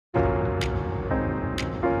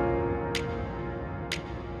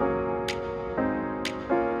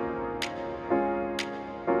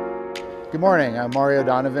Good morning, I'm Mario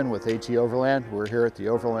Donovan with AT Overland. We're here at the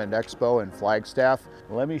Overland Expo in Flagstaff.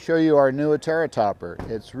 Let me show you our new Aterra topper.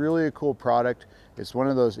 It's really a cool product. It's one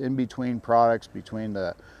of those in-between products between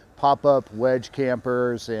the pop-up wedge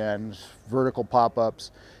campers and vertical pop-ups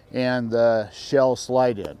and the shell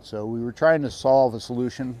slide-in. So we were trying to solve a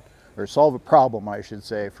solution, or solve a problem I should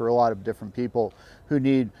say, for a lot of different people who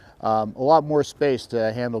need a lot more space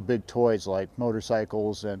to handle big toys like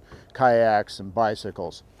motorcycles and kayaks and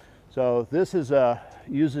bicycles. So this is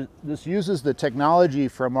uses the technology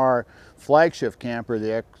from our flagship camper,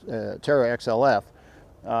 the Aterra XLF.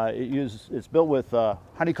 It's built with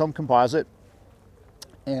Honeycomb composite,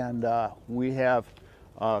 and we have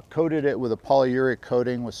coated it with a polyurea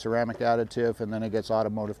coating with ceramic additive, and then it gets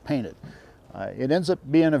automotive painted. It ends up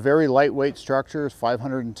being a very lightweight structure, it's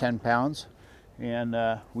 510 pounds,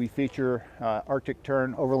 and we feature Arctic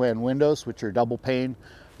Tern Overland windows, which are double pane.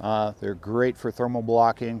 They're great for thermal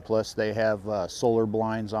blocking, plus they have solar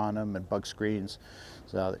blinds on them and bug screens.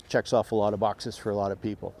 So it checks off a lot of boxes for a lot of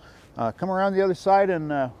people. Come around the other side and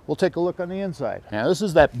we'll take a look on the inside. Now this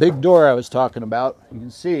is that big door I was talking about. You can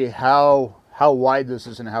see how wide this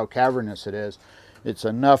is and how cavernous it is. It's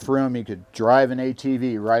enough room you could drive an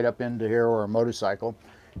ATV right up into here, or a motorcycle.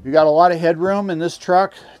 You got a lot of headroom in this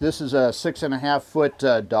truck. This is a 6.5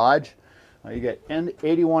 foot Dodge. You get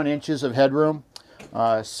 81 inches of headroom.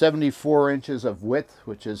 74 inches of width,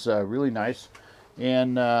 which is really nice,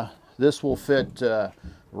 and this will fit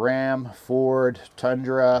Ram, Ford,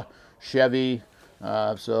 Tundra, Chevy,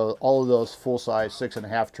 so all of those full-size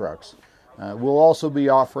 6.5 trucks. We'll also be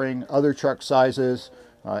offering other truck sizes,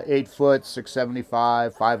 8 foot,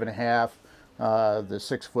 675, 5.5, the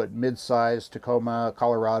 6 foot mid-size Tacoma,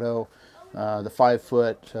 Colorado, the 5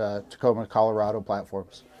 foot Tacoma, Colorado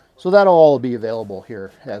platforms. So that'll all be available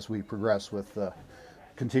here as we progress with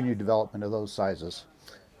continued development of those sizes.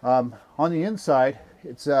 On the inside,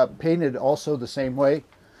 it's painted also the same way.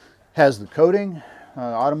 Has the coating,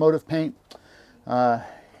 automotive paint,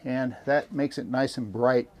 and that makes it nice and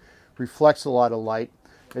bright, reflects a lot of light.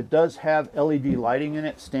 It does have LED lighting in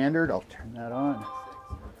it, standard. I'll turn that on.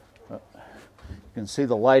 You can see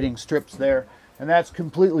the lighting strips there, and that's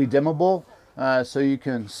completely dimmable, so you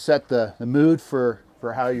can set the mood for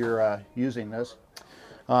how you're using this.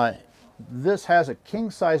 This has a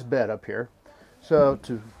king-size bed up here. So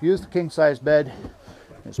to use the king-size bed,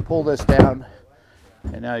 just pull this down,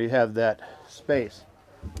 and now you have that space.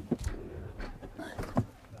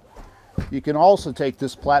 You can also take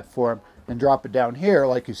this platform and drop it down here,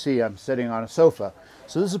 like you see I'm sitting on a sofa.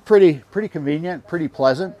 So this is pretty convenient, pretty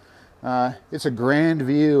pleasant. It's a grand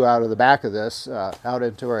view out of the back of this, out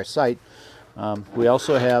into our site. We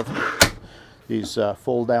also have these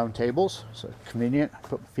fold-down tables, so convenient.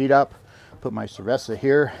 Put my feet up, put my cerveza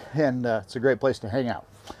here, and it's a great place to hang out.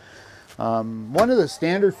 One of the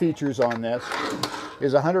standard features on this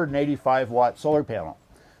is a 185 watt solar panel.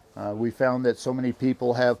 We found that so many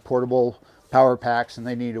people have portable power packs and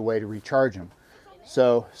they need a way to recharge them.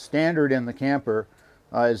 So standard in the camper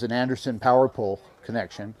is an Anderson power pole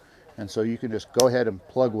connection, and so you can just go ahead and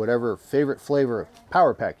plug whatever favorite flavor of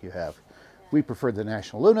power pack you have. We prefer the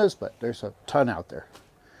National Lunas, but there's a ton out there.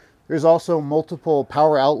 There's also multiple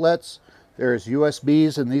power outlets. There's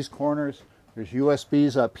USBs in these corners. There's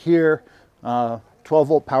USBs up here. 12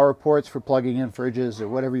 volt power ports for plugging in fridges or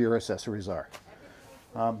whatever your accessories are.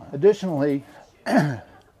 Additionally,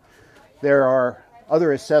 there are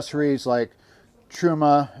other accessories like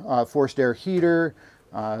Truma forced air heater,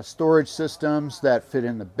 storage systems that fit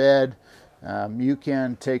in the bed. You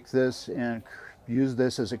can take this and use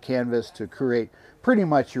this as a canvas to create pretty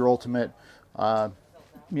much your ultimate,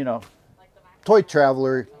 toy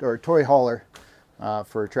traveler or toy hauler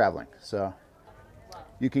for traveling. So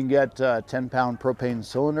you can get 10-pound propane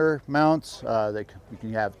cylinder mounts. You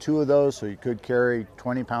can have 2 of those, so you could carry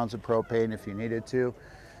 20 pounds of propane if you needed to.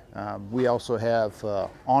 We also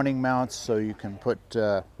have awning mounts, so you can put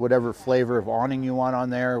whatever flavor of awning you want on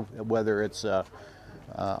there, whether it's a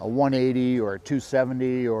 180 or a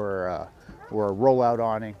 270 or a rollout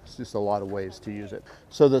awning. It's just a lot of ways to use it.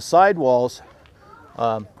 So the side walls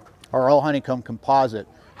are all Honeycomb composite,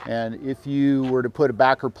 and if you were to put a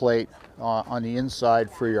backer plate on the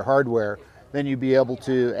inside for your hardware, then you'd be able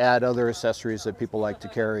to add other accessories that people like to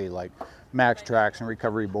carry, like max tracks and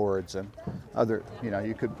recovery boards and other,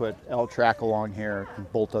 you could put L-track along here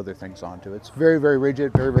and bolt other things onto it. It's very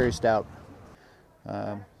rigid, very stout.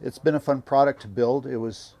 It's been a fun product to build. It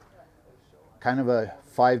was kind of a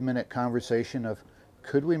 5-minute conversation of,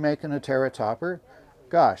 could we make an Aterra topper?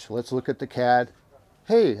 Gosh, let's look at the CAD.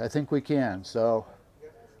 Hey, I think we can. So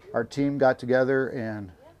our team got together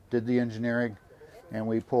and did the engineering, and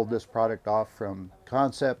we pulled this product off from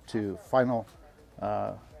concept to final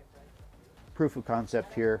proof of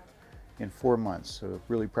concept here in 4 months. So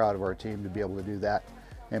really proud of our team to be able to do that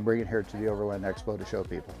and bring it here to the Overland Expo to show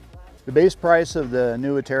people. The base price of the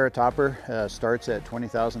new Aterra topper starts at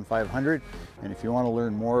 $20,500, and if you want to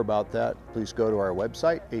learn more about that, please go to our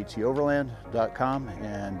website, atoverland.com,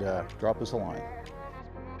 and drop us a line.